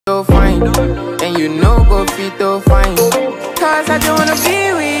So fine, and you know go fit so fine. Cause I just wanna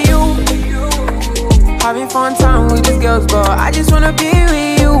be with you. Having fun time with these girls, but I just wanna be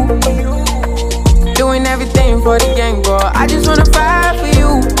with you. Doing everything for the gang, but I just wanna fight for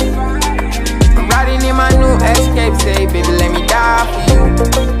you. I'm riding in my new Escape, say baby let me die for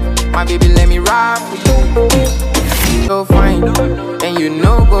you. My baby let me ride for you. So fine, and you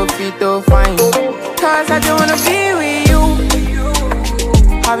know go fit so fine. Cause I just wanna be with you.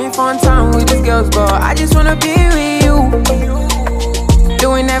 Having fun time with these girls, but I just wanna be with you.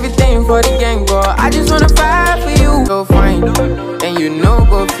 Doing everything for the gang, but I just wanna fight for you. So fine, and you know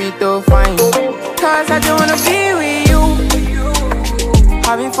go fit so fine. Cause I just wanna be with you.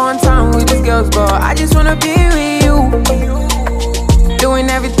 Having fun time with these girls, but I just wanna be with you. Doing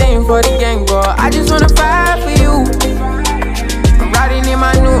everything for the gang, but I just wanna fight for you. I'm riding in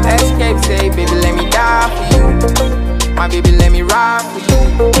my new Escape, say baby let me die for you. My baby let me ride for you.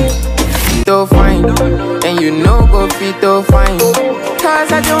 So fine, and you know go fit so fine.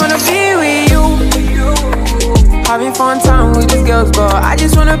 Cause I just wanna be with you. Having fun time with these girls, but I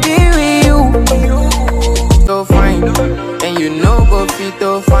just wanna be with you. So fine, and you know go fit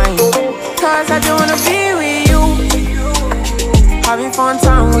so fine. Cause I just wanna be with you. Having fun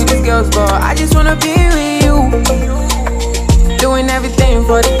time with these girls, but I just wanna be with you. Doing everything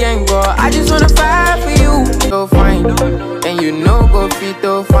for the gang, but I just wanna fight for you. So fine, and you know go fit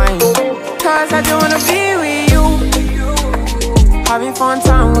so fine. Cause I just wanna be with you. Having fun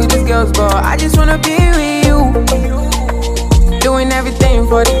time with these girls, but I just wanna be with you. Doing everything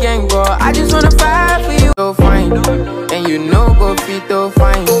for the gang, but I just wanna fight for you. So fine, and you know go fit so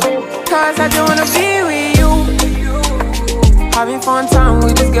fine. Cause I just wanna be with you. Having fun time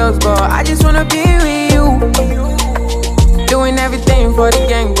with these girls, but I just wanna be with you. Doing everything for the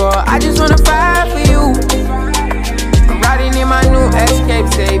gang, but I just wanna fight for you. I'm riding in my new Escape,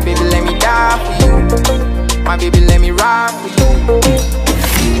 say baby let me die for you. My baby let me ride for you.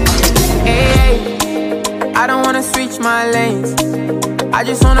 Hey, I don't wanna switch my lanes. I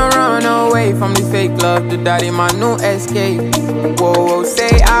just wanna run away from this fake love to die in my new Escape. Whoa, whoa,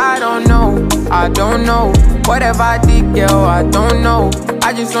 say I don't know, I don't know. Whatever I did, girl, I don't know.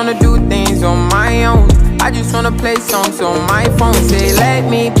 I just wanna do things on my own. I just wanna play songs on my phone. Say let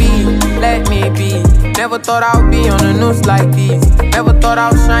me be, let me be. Never thought I'd be on the news like this. Never thought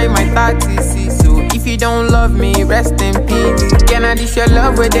I'd shine my 30s. So if you don't love me, rest in peace. Can I dish your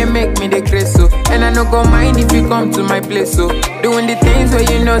love where they make me the crazy? So and I no go mind if you come to my place. So doing the things where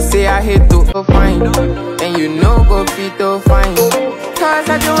you know say I hate to. So fine, and you know go fit so fine. Cause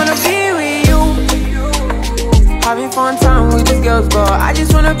I just wanna be with you. Having fun time with these girls, but I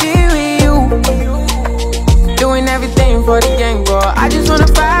just wanna be with you. Doing everything for the gang, but I just wanna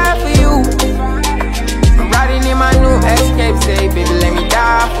fight for you. I'm riding in my new Escape, say baby let me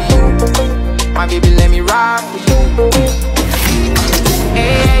die for you. My baby let me ride for you.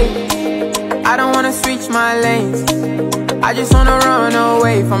 Hey, I don't wanna switch my lanes. I just wanna run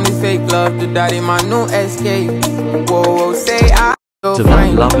away from this fake love to die in my new Escape. Whoa, whoa, say I so to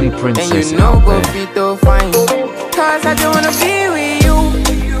fine, that lovely princess and you know out go there. fit so fine. Cause I just wanna be with you.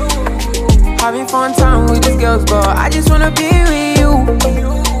 Having fun time with these girls, but I just wanna be with you.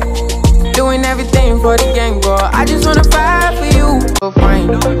 Doing everything for the gang, but I just wanna fight for you. So fine,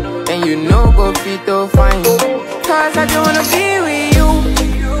 and you know go fit so fine. Cause I just wanna be with you.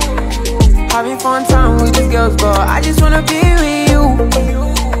 Having fun time with these girls, but I just wanna be with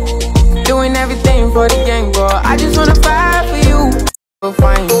you. Doing everything for the gang, but I just wanna fight for you. So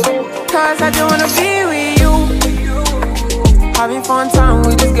fine, cause I just wanna be with you. Having fun time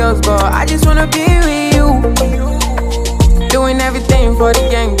with these girls, but I just wanna be with you. Doing everything for the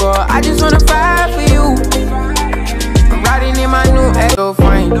gang, but I just wanna fight for you. I'm riding in my new Escape. So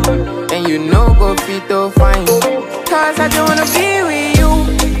fine, and you know go fit so fine. Cause I just wanna be with you.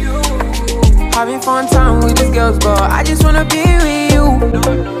 Having fun time with these girls, but I just wanna be with you.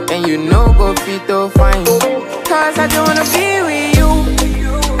 And you know go fit so fine. Cause I just wanna be with you.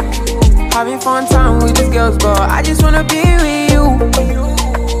 Having fun time with these girls, but I just wanna be with you.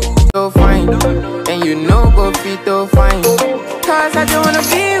 So fine, and you know go fit so fine. Cause I just wanna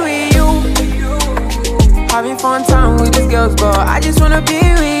be with you. Having fun time with these girls, but I just wanna be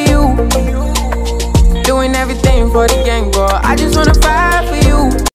with you. Doing everything for the gang, but I just wanna fight for you.